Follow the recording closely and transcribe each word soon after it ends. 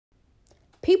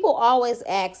People always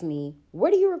ask me,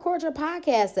 where do you record your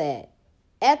podcast at?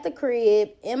 At the crib,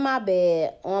 in my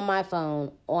bed, on my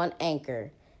phone, on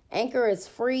Anchor. Anchor is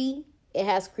free. It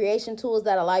has creation tools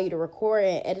that allow you to record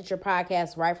and edit your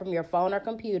podcast right from your phone or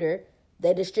computer.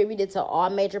 They distribute it to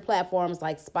all major platforms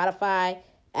like Spotify,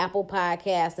 Apple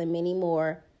Podcasts, and many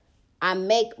more. I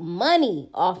make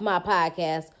money off my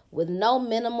podcast with no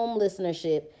minimum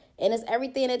listenership. And it's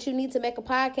everything that you need to make a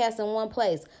podcast in one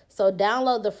place. So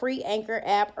download the free Anchor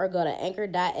app or go to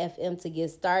anchor.fm to get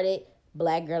started.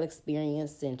 Black Girl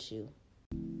Experience sent you.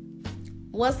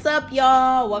 What's up,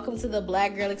 y'all? Welcome to the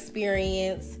Black Girl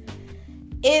Experience.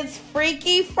 It's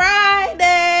Freaky Friday.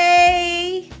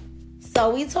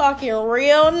 So we talking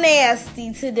real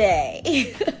nasty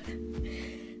today.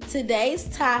 Today's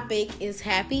topic is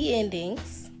happy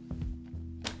endings.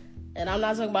 And I'm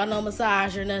not talking about no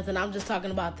massage or nothing. I'm just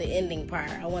talking about the ending part.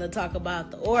 I want to talk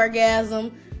about the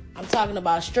orgasm. I'm talking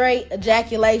about straight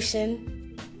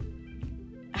ejaculation.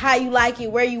 How you like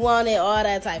it, where you want it, all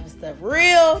that type of stuff.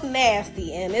 Real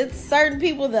nasty. And it's certain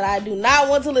people that I do not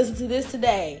want to listen to this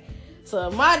today. So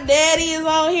if my daddy is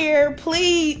on here,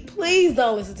 please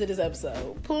don't listen to this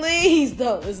episode. Please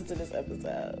don't listen to this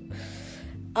episode.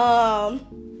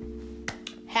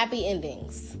 Happy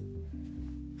endings.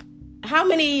 How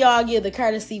many of y'all give the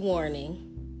courtesy warning?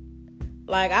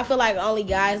 Like, I feel like only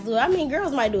guys do it. I mean,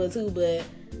 girls might do it too, but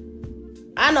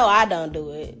I know I don't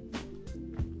do it.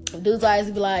 Dudes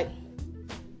always be like,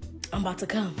 I'm about to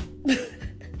come.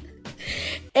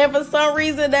 And for some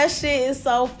reason, that shit is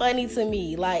so funny to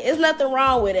me. Like, it's nothing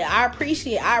wrong with it. I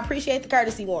appreciate the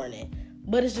courtesy warning.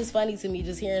 But it's just funny to me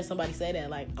just hearing somebody say that,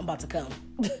 like, I'm about to come.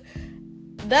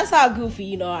 That's how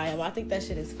goofy I am. I think that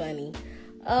shit is funny.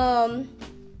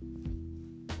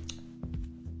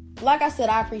 Like I said,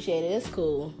 I appreciate it. It's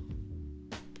cool.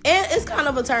 And it's kind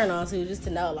of a turn on too, just to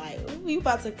know, like, ooh, you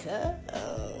about to come.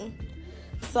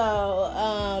 So,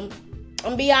 I'm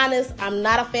gonna be honest, I'm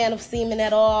not a fan of semen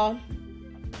at all.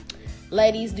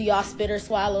 Ladies, do y'all spit or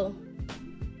swallow?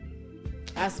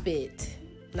 I spit.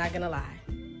 Not gonna lie.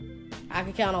 I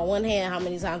can count on one hand how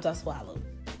many times I swallowed.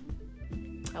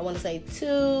 I want to say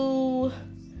 2,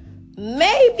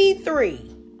 maybe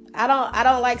 3. I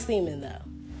don't like semen though.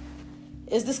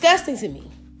 It's disgusting to me.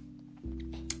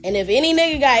 And if any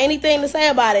nigga got anything to say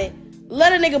about it,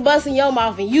 let a nigga bust in your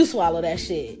mouth and you swallow that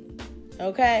shit.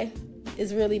 Okay?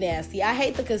 It's really nasty. I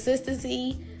hate the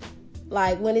consistency.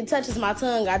 Like, when it touches my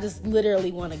tongue, I just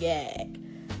literally want to gag.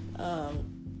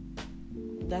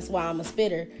 That's why I'm a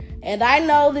spitter. And I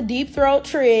know the deep throat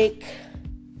trick.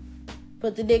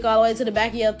 Put the dick all the way to the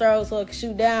back of your throat so it can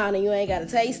shoot down and you ain't got to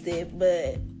taste it.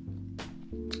 But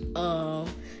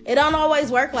it don't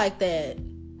always work like that.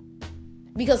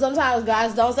 Because sometimes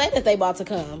guys don't say that they about to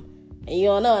come. And you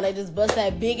don't know. And they just bust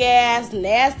that big ass,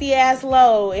 nasty ass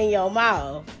load in your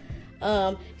mouth.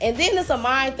 And then it's a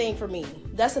mind thing for me.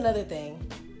 That's another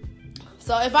thing.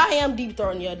 So if I am deep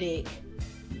throating your dick,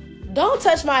 don't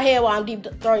touch my head while I'm deep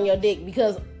throating your dick.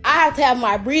 Because I have to have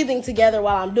my breathing together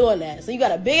while I'm doing that. So you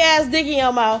got a big ass dick in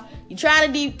your mouth. You trying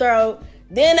to deep throat.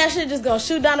 Then that shit just gonna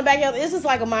shoot down the back of your... It's just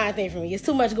like a mind thing for me. It's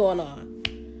too much going on.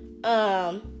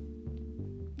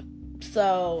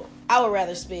 So I would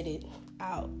rather spit it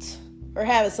out or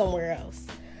have it somewhere else.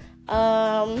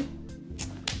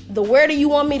 The where do you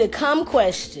want me to come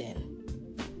question.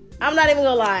 I'm not even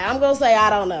gonna lie. I'm gonna say I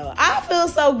don't know. I feel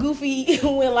so goofy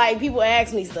when like people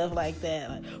ask me stuff like that.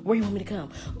 Like, where you want me to come?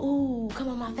 Ooh, come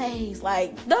on my face.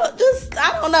 Like,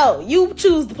 I don't know. You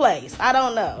choose the place. I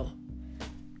don't know.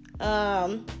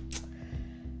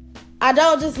 I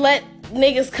don't just let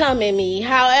niggas come in me.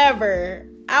 However,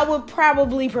 I would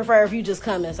probably prefer if you just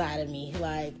come inside of me.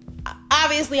 Like,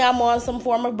 obviously I'm on some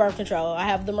form of birth control. I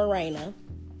have the Mirena.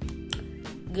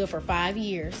 Good for 5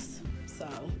 years. So,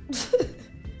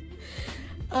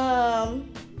 I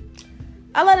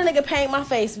let a nigga paint my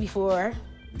face before.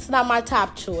 It's not my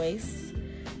top choice.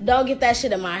 Don't get that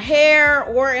shit in my hair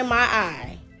or in my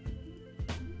eye.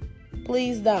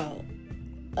 Please don't.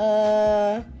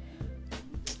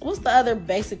 What's the other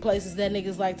basic places that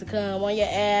niggas like to come? On your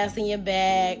ass, in your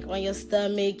back, on your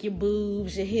stomach, your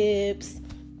boobs, your hips.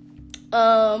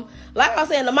 Like I was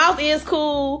saying, the mouth is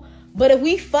cool, but if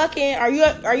we fucking, are you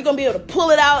gonna be able to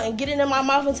pull it out and get it in my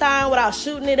mouth in time without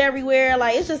shooting it everywhere?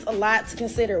 Like, it's just a lot to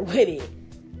consider with it.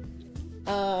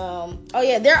 Oh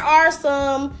yeah, there are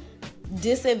some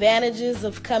disadvantages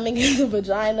of coming in the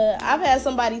vagina. I've had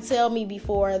somebody tell me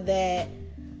before that,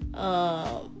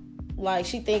 like,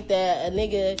 she think that a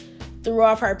nigga threw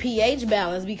off her pH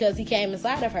balance because he came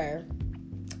inside of her.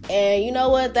 And you know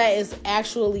what? That is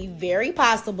actually very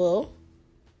possible.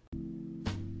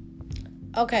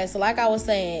 Okay, so like I was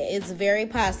saying, it's very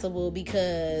possible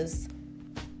because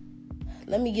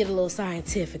let me get a little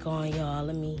scientific on y'all.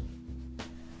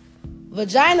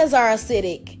 Vaginas are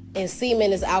acidic and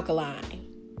semen is alkaline.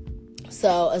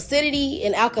 So acidity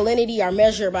and alkalinity are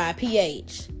measured by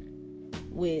pH,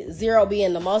 with 0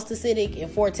 being the most acidic and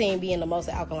 14 being the most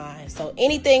alkaline. So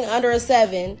anything under a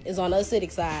 7 is on the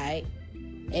acidic side,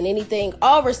 and anything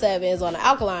over 7 is on the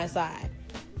alkaline side.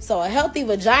 So a healthy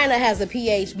vagina has a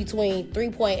pH between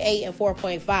 3.8 and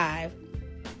 4.5,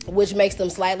 which makes them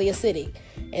slightly acidic.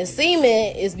 And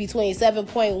semen is between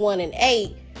 7.1 and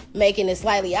 8, making it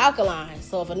slightly alkaline.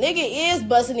 So if a nigga is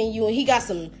busting in you and he got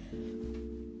some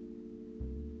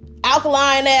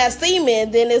alkaline ass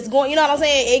semen, then it's going, you know what I'm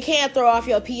saying? It can throw off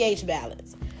your pH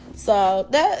balance. So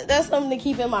that's something to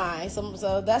keep in mind.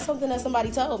 So that's something that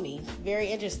somebody told me. Very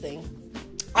interesting.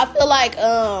 I feel like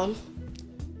y'all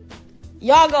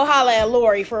go holler at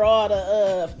Lori for all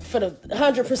the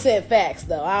 100% facts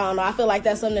though. I don't know. I feel like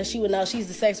that's something that she would know. She's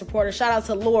the sex reporter. Shout out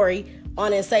to Lori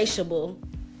on Insatiable.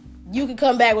 You can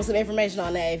come back with some information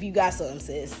on that if you got something,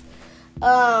 sis.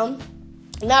 Now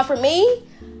for me,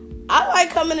 I like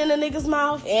coming in a nigga's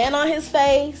mouth and on his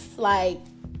face, like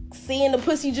seeing the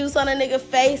pussy juice on a nigga's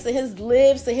face and his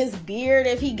lips and his beard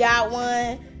if he got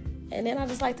one. And then I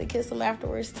just like to kiss him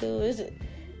afterwards too.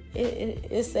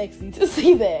 It's sexy to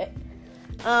see that.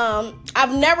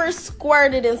 I've never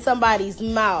squirted in somebody's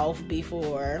mouth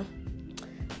before.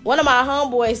 One of my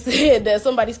homeboys said that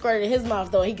somebody squirted in his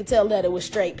mouth though, and he could tell that it was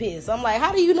straight piss. I'm like,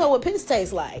 how do you know what piss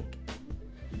tastes like?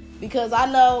 Because I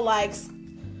know like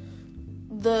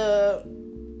the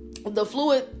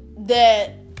fluid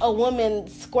that a woman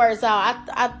squirts out,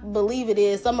 I believe it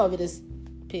is, some of it is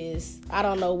piss. I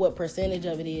don't know what percentage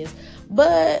of it is,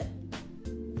 but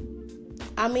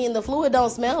I mean the fluid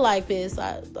don't smell like piss.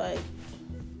 Now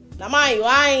mind you,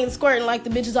 I ain't squirting like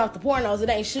the bitches off the pornos. It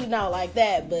ain't shooting out like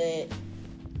that, but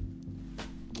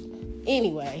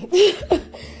anyway.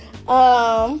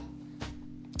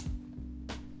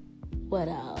 What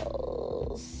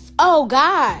else? Oh,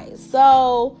 guys.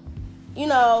 So, you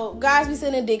know, guys be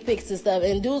sending dick pics and stuff,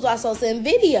 and dudes also send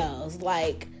videos,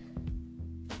 like,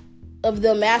 of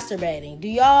them masturbating. Do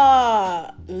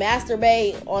y'all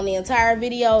masturbate on the entire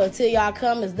video until y'all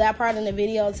come? Is that part in the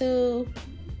video, too?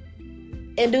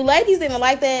 And do ladies even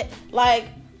like that? Like,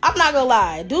 I'm not gonna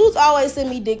lie. Dudes always send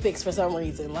me dick pics for some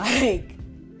reason. Like,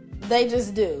 they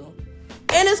just do.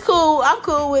 And it's cool. I'm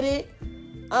cool with it.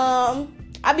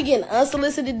 I be getting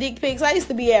unsolicited dick pics. I used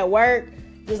to be at work,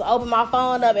 just open my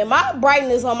phone up, and my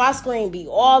brightness on my screen be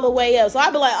all the way up. So I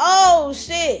be like, oh,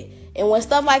 shit. And when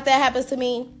stuff like that happens to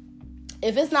me,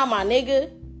 if it's not my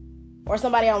nigga or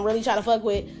somebody I'm really trying to fuck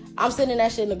with, I'm sending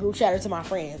that shit in the group chat or to my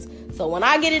friends. So when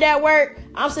I get it at work,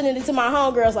 I'm sending it to my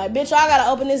homegirls like, bitch, y'all gotta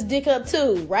open this dick up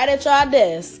too, right at y'all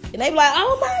desk. And they be like,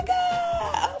 oh my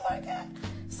God.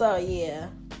 So yeah.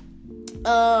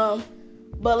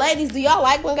 But ladies, do y'all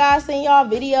like when guys send y'all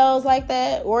videos like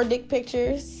that or dick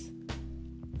pictures?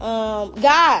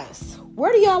 Guys,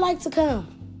 where do y'all like to come?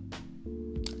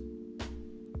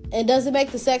 And does it make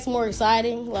the sex more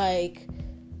exciting? Like,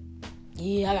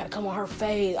 yeah, I gotta come on her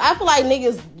face. I feel like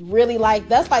niggas really like,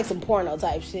 that's like some porno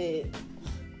type shit.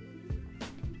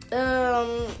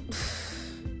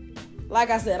 Like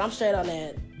I said, I'm straight on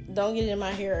that. Don't get it in my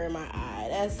hair or in my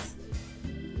eye.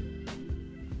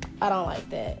 I don't like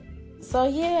that. So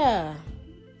yeah,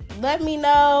 let me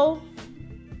know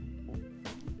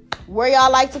where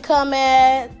y'all like to come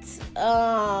at.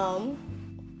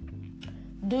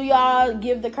 Do y'all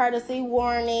give the courtesy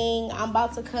warning? I'm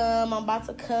about to come.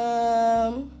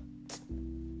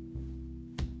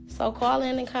 So call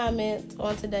in and comment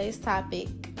on today's topic.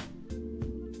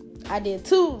 I did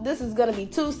this is going to be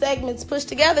 2 segments pushed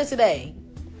together today.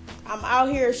 I'm out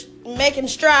here making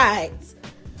strides.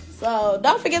 So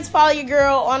don't forget to follow your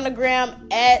girl on the gram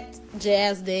at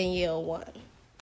JazzDanielle1.